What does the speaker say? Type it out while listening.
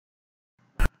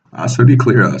So to be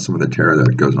clear, some of the terror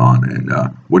that goes on and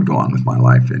would go on with my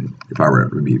life, and if I were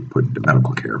to be put into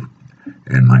medical care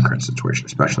in my current situation,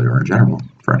 especially or in general,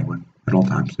 for anyone at all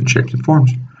times and shapes and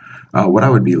forms, what I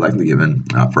would be likely given,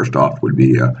 first off, would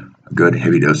be a good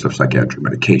heavy dose of psychiatric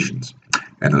medications,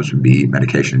 and those would be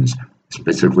medications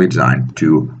specifically designed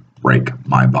to break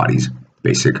my body's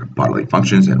basic bodily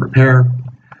functions and repair,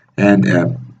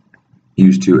 and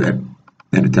used to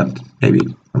an attempt, maybe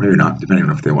or maybe not, depending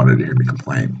on if they wanted to hear me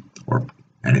complain or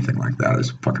anything like that.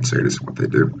 As fucking sadists, what they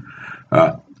do.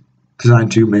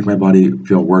 Designed to make my body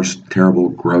feel worse, terrible,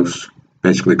 gross,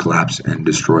 basically collapse and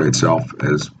destroy itself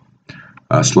as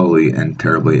slowly and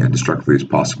terribly and destructively as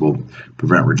possible,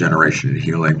 prevent regeneration and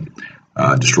healing,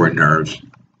 destroy nerves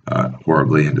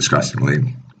horribly and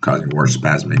disgustingly, causing worse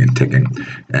spasming and ticking,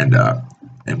 and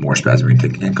more spasming and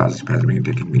ticking, and causing spasming and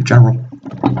ticking in general.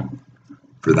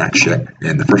 For that shit,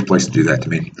 in the first place to do that to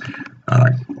me,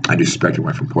 I do suspect it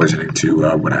went from poisoning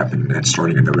to what happened and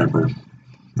starting in November,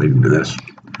 leading to this.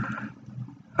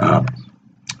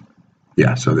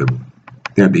 Yeah, so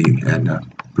that'd be and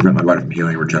prevent my body from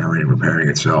healing, regenerating, repairing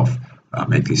itself,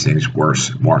 make these things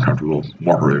worse, more uncomfortable,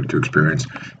 more horrific to experience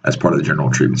as part of the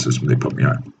general treatment system they put me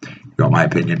on. You know, my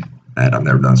opinion, and I've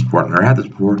never done this before, I've never had this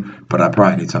before, but I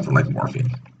probably need something like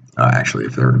morphine. Actually,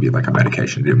 if there were to be like a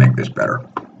medication to make this better,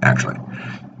 actually.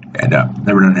 And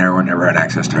never done heroin, never had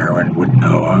access to heroin, wouldn't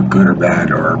know good or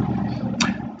bad or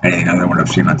anything other than what I've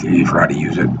seen on TV for how to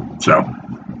use it. So,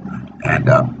 and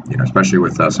you know, especially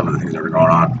with some of the things that are going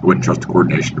on, I wouldn't trust the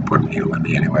coordination to put a needle in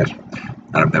me anyways.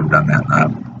 And I've never done that.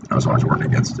 I was always working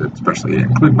against it, especially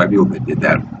including by people that did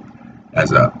that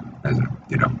as a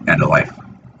you know, end of life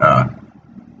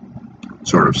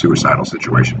sort of suicidal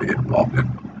situation to get involved in.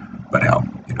 But hell,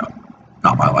 you know,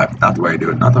 not my life, not the way I do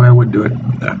it, not the way I would do it.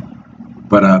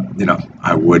 But you know,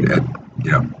 I would,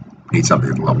 you know, need something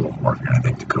at the level of morphine, I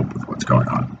think, to cope with what's going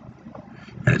on.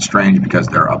 And it's strange because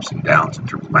there are ups and downs in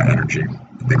terms of my energy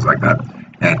and things like that.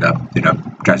 And you know,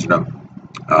 trazodone,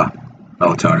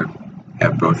 melatonin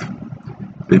have both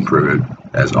been proven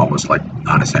as almost like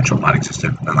non-essential,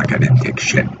 non-existent, and like I didn't take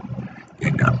shit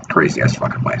in crazy ass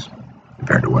fucking ways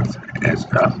compared to what as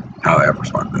how I have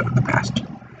responded in the past.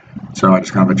 So I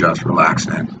just kind of adjust, relax,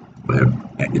 and live,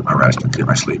 and get my rest, and get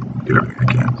my sleep, do everything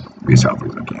I can, be as healthy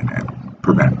as I can, and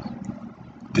prevent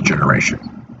degeneration.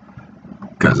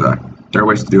 Because there are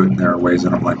ways to do it, and there are ways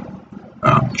that I'm like,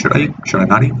 should I eat? Should I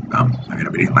not eat? I mean,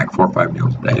 I've been eating like 4 or 5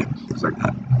 meals a day, things like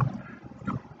that.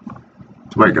 You know,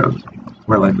 it's the way it goes. It's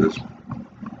the way life is.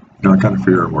 You know, I kind of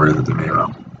fear and worry that they may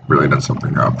really done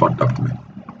something fucked up to me.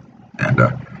 And,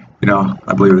 you know,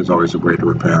 I believe there's always a way to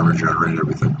repair and regenerate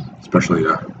everything, especially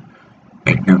you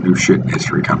know, new shit in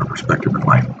history kind of perspective in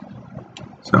life.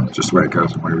 So it's just the way it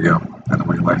goes and where we go and the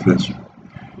way life is.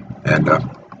 And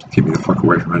keep me the fuck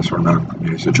away from any sort of medical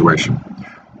community situation.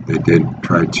 They did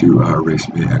try to erase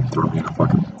me and throw me in a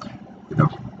fucking, you know,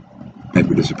 make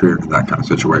me disappear into that kind of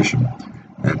situation.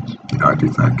 And, you know, I do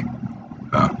thank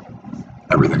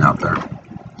everything out there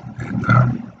and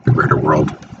the greater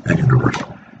world and universe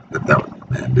that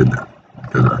man did that.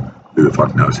 Because who the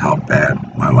fuck knows how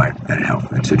bad my life and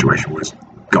health and situation was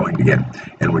going to get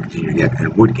and would continue to get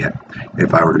and would get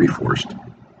if I were to be forced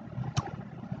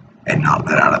and not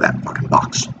let out of that fucking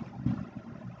box.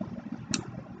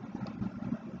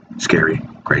 Scary,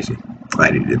 crazy.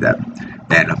 Glad he did that.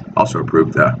 And also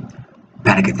approved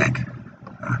panic attack.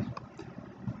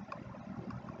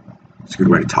 It's a good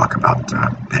way to talk about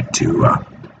that to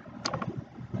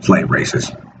slave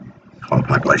races. All the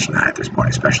population at this point,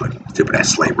 especially stupid ass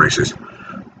slave races,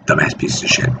 dumbass pieces of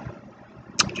shit.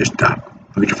 Just look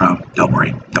at your phone. Don't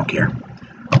worry. Don't care.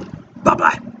 Bye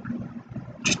bye.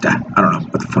 Just I don't know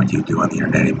what the fuck you do on the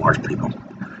internet anymore, people.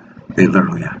 They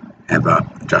literally have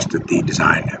adjusted the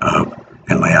design of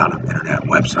and layout of internet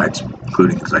websites,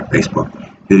 including things like Facebook,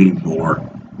 to be more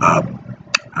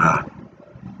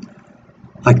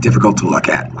like difficult to look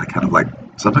at. Like kind of like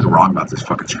something wrong about this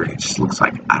fucking screen. It just looks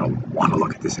like I don't want to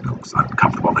look at this, and it looks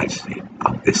uncomfortable, and I just say,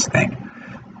 fuck this thing.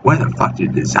 Where the fuck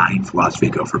did design philosophy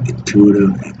go from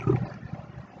intuitive and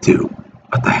to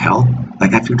what the hell?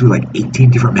 Like I have to do like 18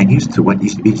 different menus to what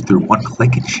used to be through one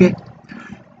click and shit.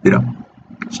 You know,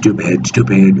 stupid.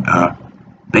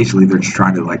 Basically, they're just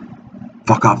trying to like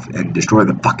fuck off and destroy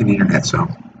the fucking internet. So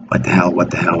what the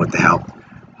hell?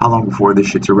 How long before this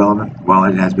shit's irrelevant? Well,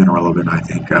 it has been irrelevant, I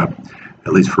think, at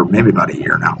least for maybe about a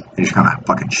year now. They just kind of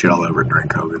fucking shit all over it during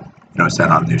COVID. You know, it's that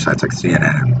on news sites like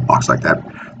CNN and Fox like that.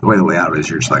 The way the layout is,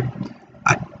 you're just like,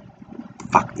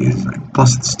 fuck these.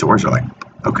 Plus, the stores are like,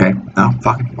 okay, no,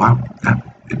 fucking, wow.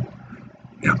 You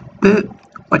know,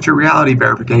 What's your reality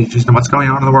verification system? What's going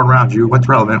on in the world around you? What's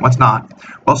relevant? What's not?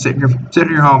 Well, sit in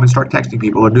your home and start texting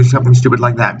people or do something stupid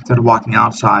like that instead of walking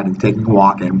outside and taking a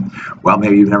walk. And, well,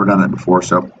 maybe you've never done that before,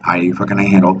 so how do you fucking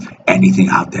handle anything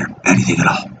out there? Anything at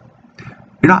all.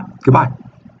 You're not. Goodbye.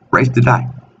 Race to die.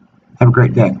 Have a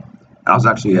great day. I was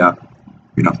actually,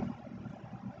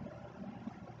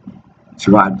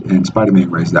 survived in spite of being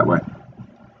raised that way.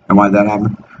 And why did that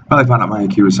happen? Well, I found out my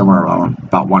IQ was somewhere around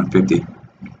about 150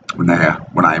 when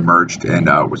I emerged and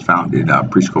was found in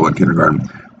preschool and kindergarten.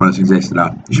 One of those things they said,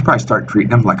 you should probably start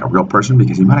treating him like a real person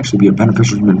because he might actually be a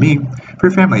beneficial human being for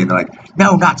your family. And they're like,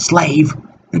 no, not slave.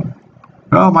 And,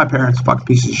 oh, my parents, fucking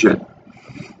pieces of shit.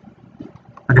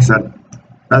 Like I said,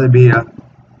 rather be a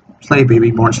slave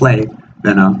baby, born slave,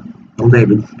 than little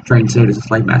David, trained to say it as a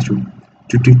slave master.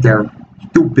 Toot there.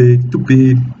 Stupid.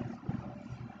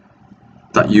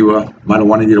 Thought you might have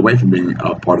wanted to get away from being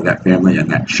a part of that family and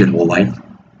that shithole life.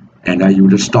 And you were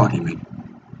just stalking me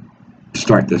to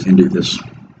start this and do this.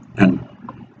 And,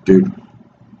 dude,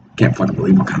 can't fucking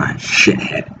believe what kind of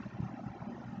shithead.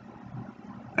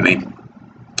 I mean,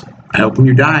 I hope when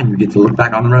you die and you get to look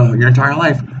back on the road your entire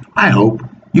life, I hope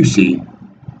you see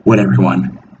what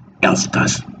everyone else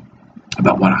does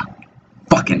about what a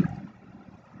fucking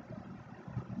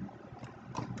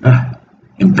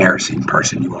embarrassing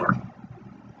person you are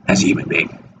as a human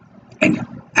being. And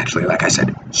actually, like I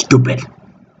said, stupid.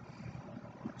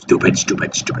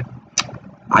 Stupid.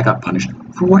 I got punished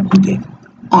for what you did.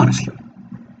 Honestly.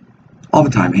 All the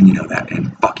time, and you know that.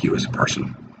 And fuck you as a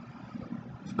person.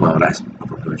 Spoiled ass,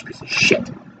 overprivileged piece of shit.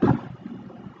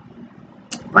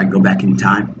 If I can go back in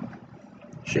time,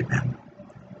 shit, man.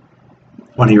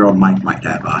 20-year-old Mike might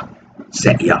have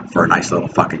set you up for a nice little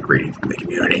fucking greeting from the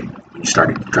community when you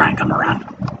started to try and come around.